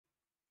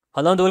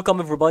Hello and welcome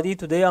everybody.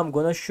 Today I'm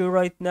gonna show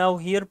right now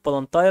here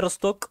Palantir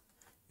stock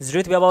is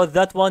ready to be about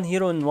that one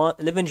here on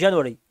 11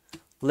 January.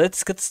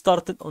 Let's get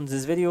started on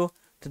this video.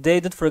 Today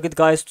don't forget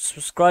guys to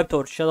subscribe to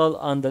our channel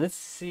and let's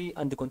see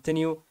and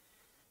continue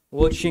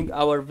watching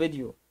our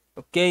video.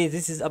 Okay,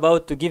 this is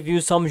about to give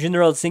you some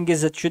general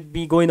things that should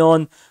be going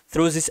on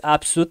through this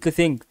absolutely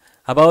thing.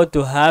 About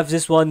to have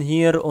this one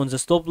here on the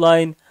stop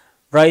line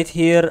right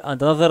here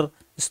and another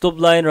stop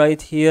line right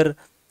here.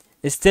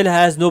 It still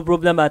has no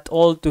problem at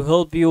all to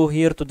help you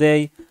here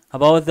today.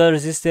 About the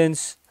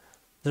resistance,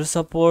 the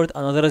support,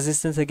 another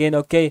resistance again.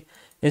 Okay,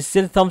 it's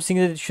still something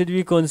that should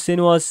be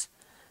continuous.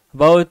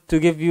 About to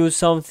give you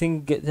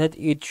something that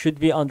it should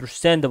be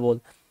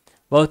understandable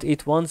about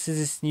it. Once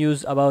this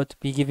news about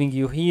be giving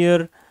you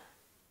here.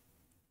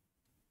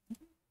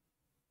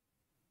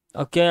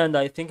 Okay, and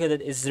I think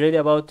that it's really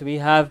about we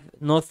have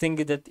nothing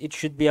that it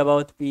should be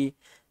about be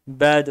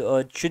bad or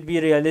it should be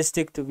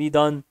realistic to be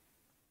done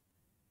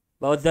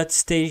about that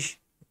stage.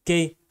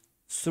 Okay,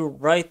 so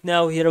right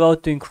now here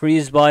about to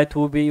increase by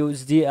 2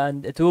 USD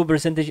and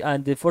 2%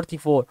 and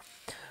 44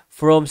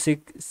 from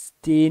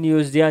 16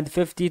 USD and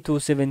 50 to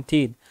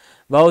 17,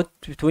 about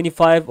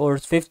 25 or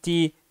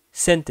 50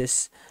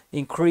 cents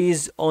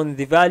increase on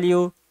the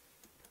value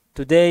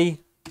today.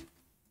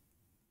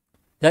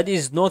 That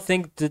is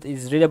nothing that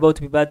is really about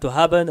to be bad to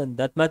happen, and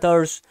that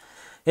matters.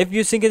 If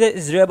you think that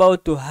is really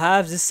about to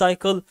have this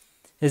cycle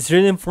is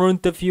really in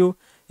front of you,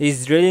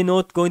 is really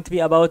not going to be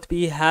about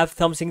be have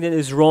something that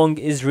is wrong,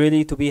 is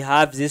really to be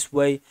have this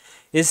way.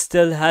 It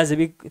still has a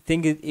big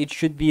thing. It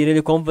should be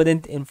really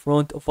confident in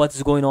front of what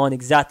is going on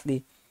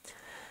exactly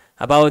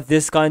about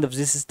this kind of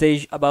this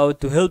stage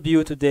about to help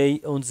you today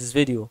on this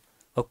video.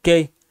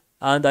 Okay,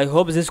 and I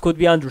hope this could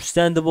be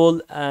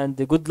understandable, and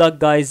good luck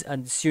guys,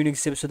 and see you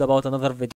next episode about another video.